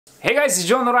Hey guys, it's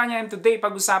Jon Orana and today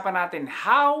pag-usapan natin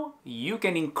how you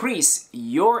can increase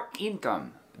your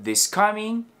income this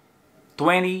coming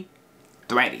 2020.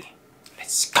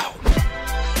 Let's go!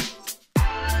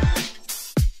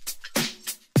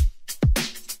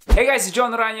 Hey guys, it's Jon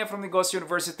Orana from Negosyo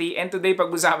University and today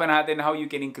pag-usapan natin how you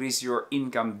can increase your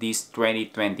income this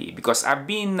 2020 because I've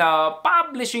been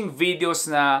publishing videos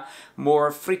na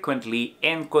more frequently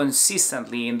and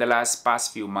consistently in the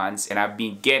past few months and I've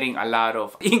been getting a lot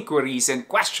of inquiries and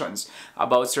questions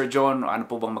about Sir Jon, ano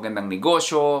po bang magandang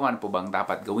negosyo, ano po bang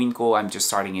dapat gawin ko, I'm just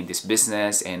starting in this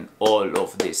business and all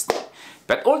of this.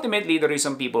 But ultimately, the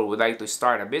reason people would like to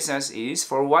start a business is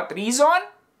for what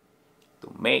reason? To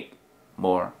make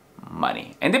more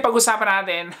money. And then pag-usapan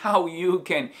natin how you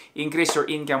can increase your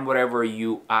income wherever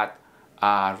you at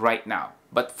right now.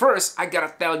 But first, I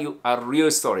gotta tell you a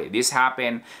real story. This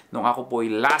happened nung ako po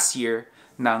last year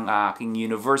ng aking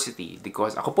university.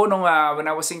 Because ako po nung when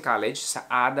I was in college sa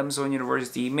Adamson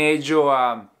University, medyo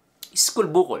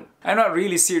school bukol. I'm not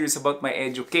really serious about my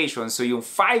education. So yung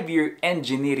 5-year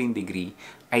engineering degree,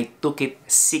 I took it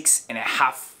 6.5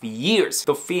 years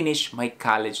to finish my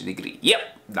college degree.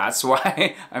 Yep, that's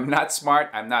why I'm not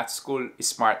smart. I'm not school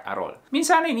smart at all.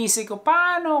 Minsan inisip ko,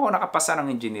 paano ako nakapasa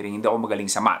ng engineering? Hindi ako magaling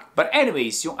sa math. But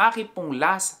anyways, yung aking pong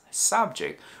last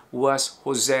subject was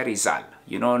Jose Rizal.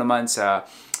 You know naman sa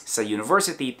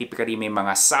university, typically may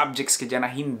mga subjects ka dyan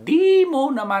na hindi mo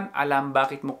naman alam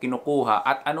bakit mo kinukuha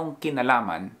at anong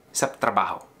kinalaman sa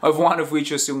trabaho. Of one of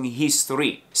which was yung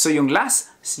history. So yung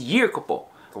last year ko po,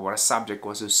 our subject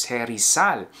was Jose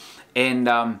Rizal. And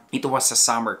it was a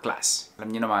summer class.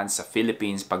 Alam niyo naman, sa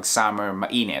Philippines, pag summer,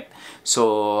 mainit.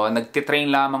 So,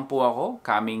 nagtitrain lamang po ako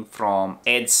coming from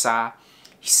EDSA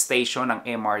station ng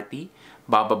MRT.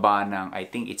 Bababa ng, I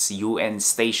think it's UN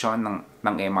station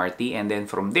ng MRT. And then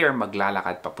from there,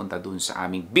 maglalakad papunta dun sa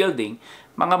aming building.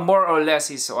 Mga more or less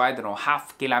is, I don't know,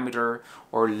 half kilometer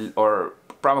or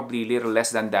probably little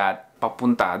less than that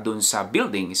papunta dun sa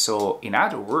building. So, in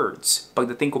other words,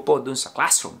 pagdating ko po dun sa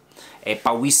classroom,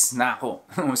 pawis na ako.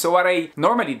 So, what I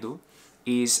normally do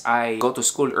is I go to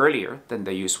school earlier than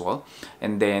the usual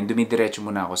and then dumidiretso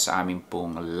muna ako sa aming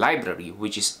pong library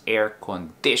which is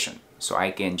air-conditioned. So,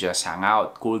 I can just hang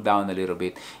out, cool down a little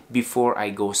bit before I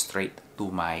go straight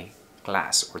to my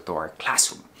class or to our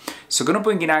classroom. So, ganun po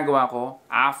yung ginagawa ko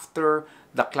after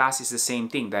the class is the same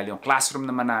thing dahil yung classroom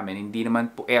naman namin hindi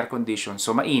naman po air condition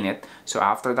so mainit. So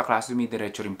after the class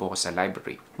dumidiretso rin po ako sa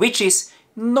library. Which is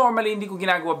normally hindi ko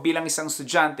ginagawa bilang isang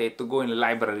estudyante to go in the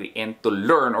library and to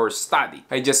learn or study.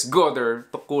 I just go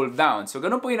there to cool down. So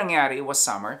ganun po yung nangyari. It was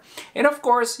summer. And of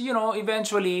course, you know,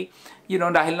 eventually, you know,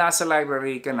 dahil nasa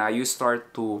library ka na, you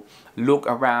start to look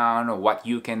around what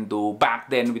you can do.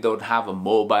 Back then, we don't have a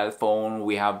mobile phone.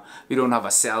 We don't have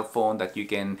a cell phone that you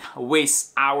can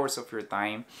waste hours of your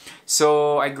time.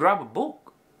 So I grab a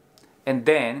book. And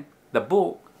then the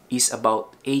book is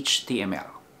about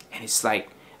HTML. And it's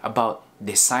like about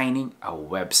designing a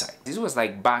website. This was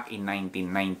like back in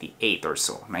 1998 or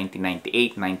so.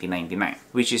 1998, 1999.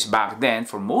 Which is back then,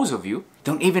 for most of you,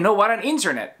 don't even know what an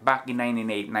internet back in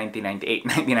 1998,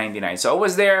 1999. So I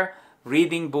was there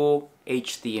reading book,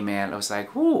 HTML. I was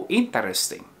like, ooh,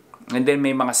 interesting. And then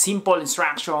may mga simple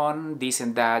instruction, this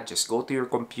and that. Just go to your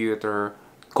computer,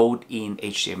 code in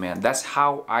HTML. That's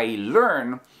how I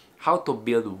learned how to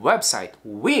build website.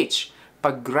 Which,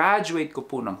 pag-graduate ko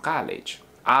po ng college,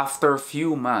 after a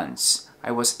few months,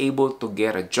 I was able to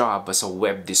get a job as a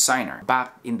web designer.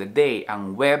 Back in the day,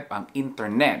 ang web, ang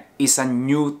internet is a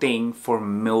new thing for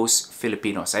most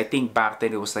Filipinos. I think back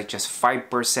then it was like just 5%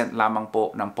 lamang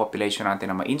po ng population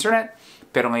natin na ma-internet.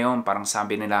 Pero ngayon, parang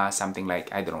sabi nila something like,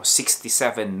 I don't know, 67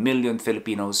 million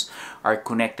Filipinos are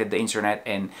connected to the internet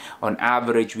and on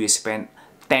average, we spend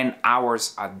 10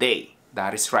 hours a day.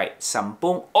 That is right. 10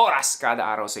 oras kada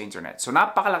araw sa internet. So,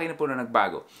 napakalaki na po na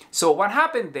nagbago. So, what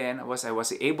happened then was I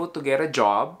was able to get a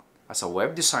job as a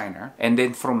web designer. And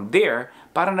then from there,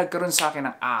 parang nagkaroon sa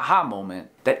akin ng aha moment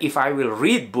that if I will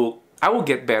read book, I will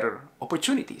get better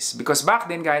opportunities. Because back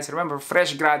then, guys, remember,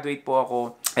 fresh graduate po ako.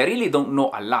 I really don't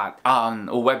know a lot on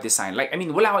web design. Like, I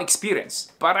mean, wala akong experience.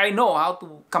 But I know how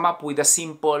to come up with a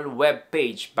simple web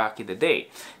page back in the day.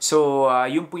 So,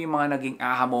 yun po yung mga naging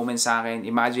aha moments sa akin.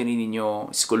 Imagine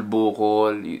ninyo, school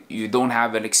bukol, you don't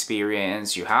have an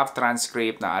experience, you have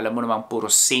transcript na alam mo namang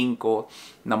puro 5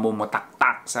 na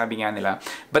mumutak-tak, sabi nga nila.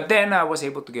 But then, I was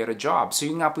able to get a job. So,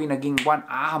 yun nga po yung naging one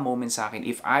aha moment sa akin.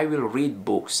 If I will read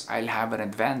books, I'll have an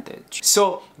advantage.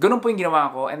 So, ganun po yung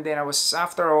ginawa ko. And then, I was,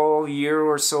 after a year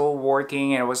or so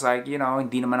working, and I was like, you know,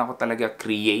 hindi naman ako talaga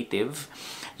creative.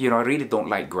 I really don't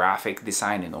like graphic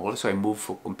design and all, so I moved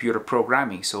for computer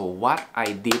programming. So what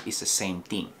I did is the same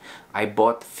thing. I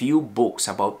bought few books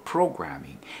about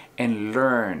programming and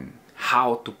learn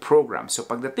how to program. So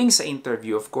pagdating sa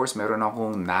interview, of course, meron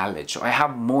akong knowledge. So I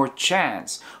have more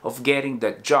chance of getting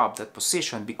that job, that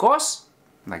position, because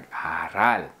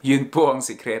nag-aral. Yun po ang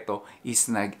sikreto, is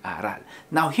nag-aral.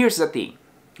 Now, here's the thing.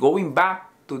 Going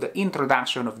back to the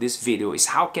introduction of this video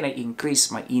is how can I increase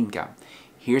my income?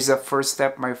 Here's the first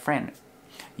step, my friend.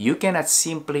 You cannot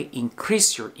simply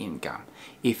increase your income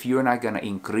if you're not gonna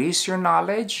increase your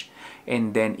knowledge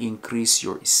and then increase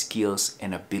your skills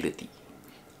and ability.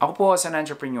 Ako po as an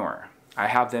entrepreneur, I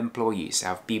have the employees,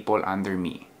 I have people under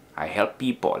me. I help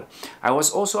people. I was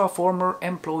also a former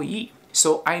employee.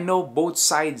 So I know both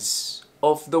sides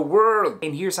of the world.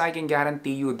 And here's I can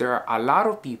guarantee you there are a lot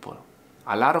of people,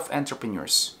 a lot of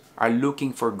entrepreneurs are looking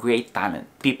for great talent,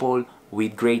 people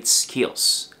with great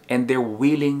skills. And they're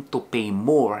willing to pay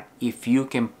more if you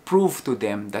can prove to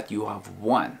them that you have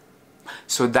won.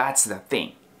 So that's the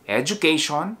thing.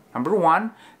 Education, number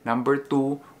one. Number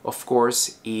two, of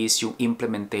course, is yung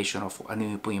implementation of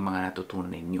ano po yung mga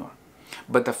natutunan ninyo.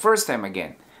 But the first time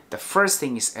again, the first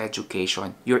thing is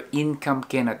education. Your income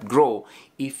cannot grow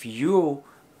if you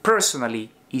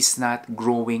personally is not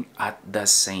growing at the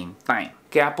same time.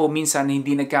 Kaya po minsan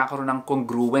hindi nagkakaroon ng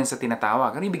congruence sa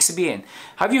tinatawag. Ano ibig sabihin?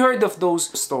 Have you heard of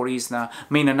those stories na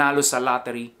may nanalo sa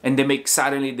lottery and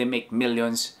suddenly they make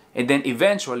millions and then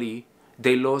eventually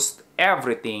they lost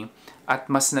everything at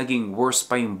mas naging worse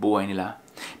pa yung buhay nila?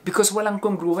 Because walang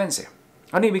congruence eh.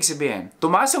 Ano ibig sabihin?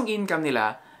 Tumaas yung income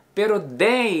nila pero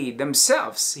they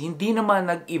themselves hindi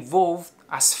naman nag-evolve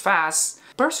as fast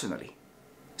personally.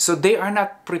 So they are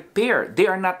not prepared. They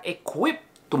are not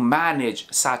equipped to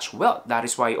manage such wealth. That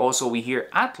is why also we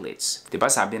hear athletes. Diba?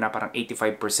 Sabi na parang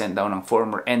 85% daw ng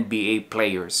former NBA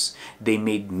players, they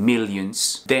made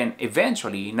millions. Then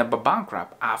eventually,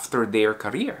 nababankrupt after their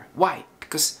career. Why?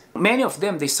 Because many of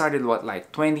them, they started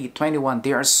like 20, 21.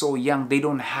 They are so young. They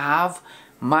don't have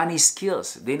money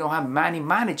skills. They don't have money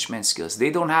management skills.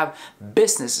 They don't have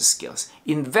business skills,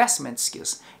 investment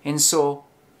skills. And so,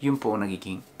 yun po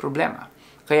nagiging problema.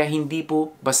 Kaya hindi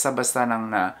po basta-basta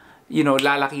nang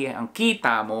lalaki ang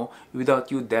kita mo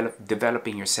without you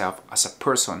developing yourself as a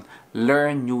person.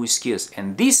 Learn new skills.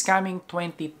 And this coming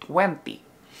 2020,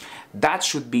 that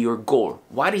should be your goal.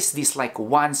 What is this like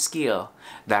one skill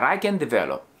that I can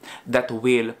develop that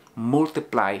will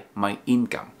multiply my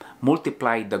income,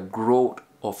 multiply the growth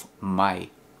of my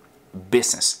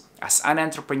business? As an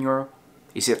entrepreneur,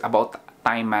 is it about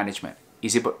time management?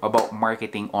 Is it about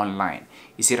marketing online?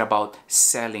 Is it about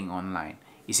selling online?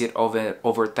 Is it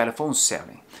over telephone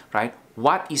selling, right?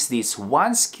 What is this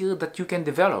one skill that you can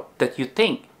develop that you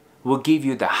think will give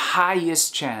you the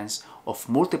highest chance of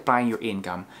multiplying your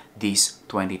income this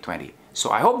 2020? So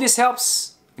I hope this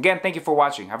helps. Again, thank you for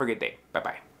watching. Have a great day.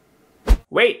 Bye-bye.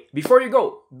 Wait, before you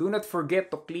go, do not forget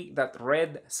to click that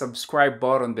red subscribe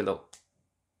button below.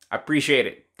 Appreciate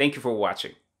it. Thank you for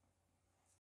watching.